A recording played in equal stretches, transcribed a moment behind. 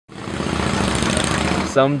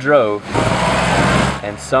Some drove,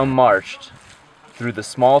 and some marched through the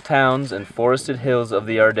small towns and forested hills of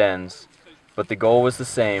the Ardennes, but the goal was the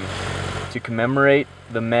same: to commemorate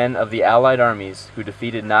the men of the Allied armies who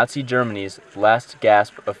defeated Nazi Germany's last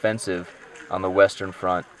gasp offensive on the Western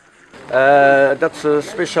Front. That's a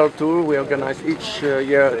special tour we organize each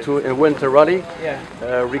year to a winter rally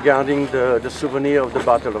regarding the souvenir of the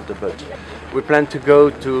Battle of the Bulge. We plan to go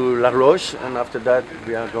to La Roche, and after that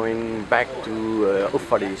we are going back to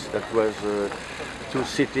Ofalis. That was two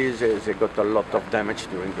cities. They got a lot of damage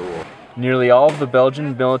during the war. Nearly all of the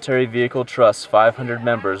Belgian Military Vehicle Trust's 500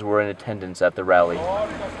 members were in attendance at the rally.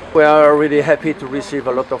 We are really happy to receive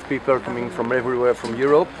a lot of people coming from everywhere, from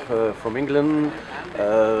Europe, from England,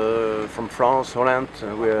 from France, Holland.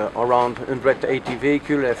 We're around 180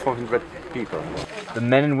 vehicles and 400 people. The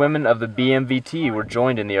men and women of the BMVT were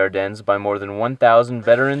joined in the Ardennes by more than 1,000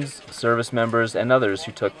 veterans, service members, and others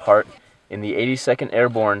who took part in the 82nd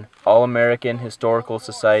Airborne All-American Historical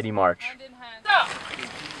Society March.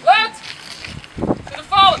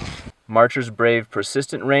 Marchers braved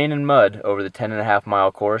persistent rain and mud over the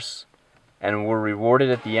 10.5-mile course and were rewarded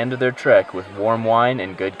at the end of their trek with warm wine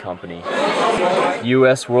and good company.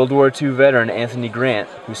 U.S. World War II veteran Anthony Grant,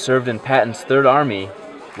 who served in Patton's Third Army,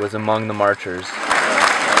 was among the marchers.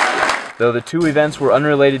 Though the two events were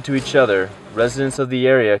unrelated to each other, residents of the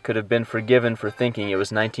area could have been forgiven for thinking it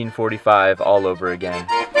was 1945 all over again.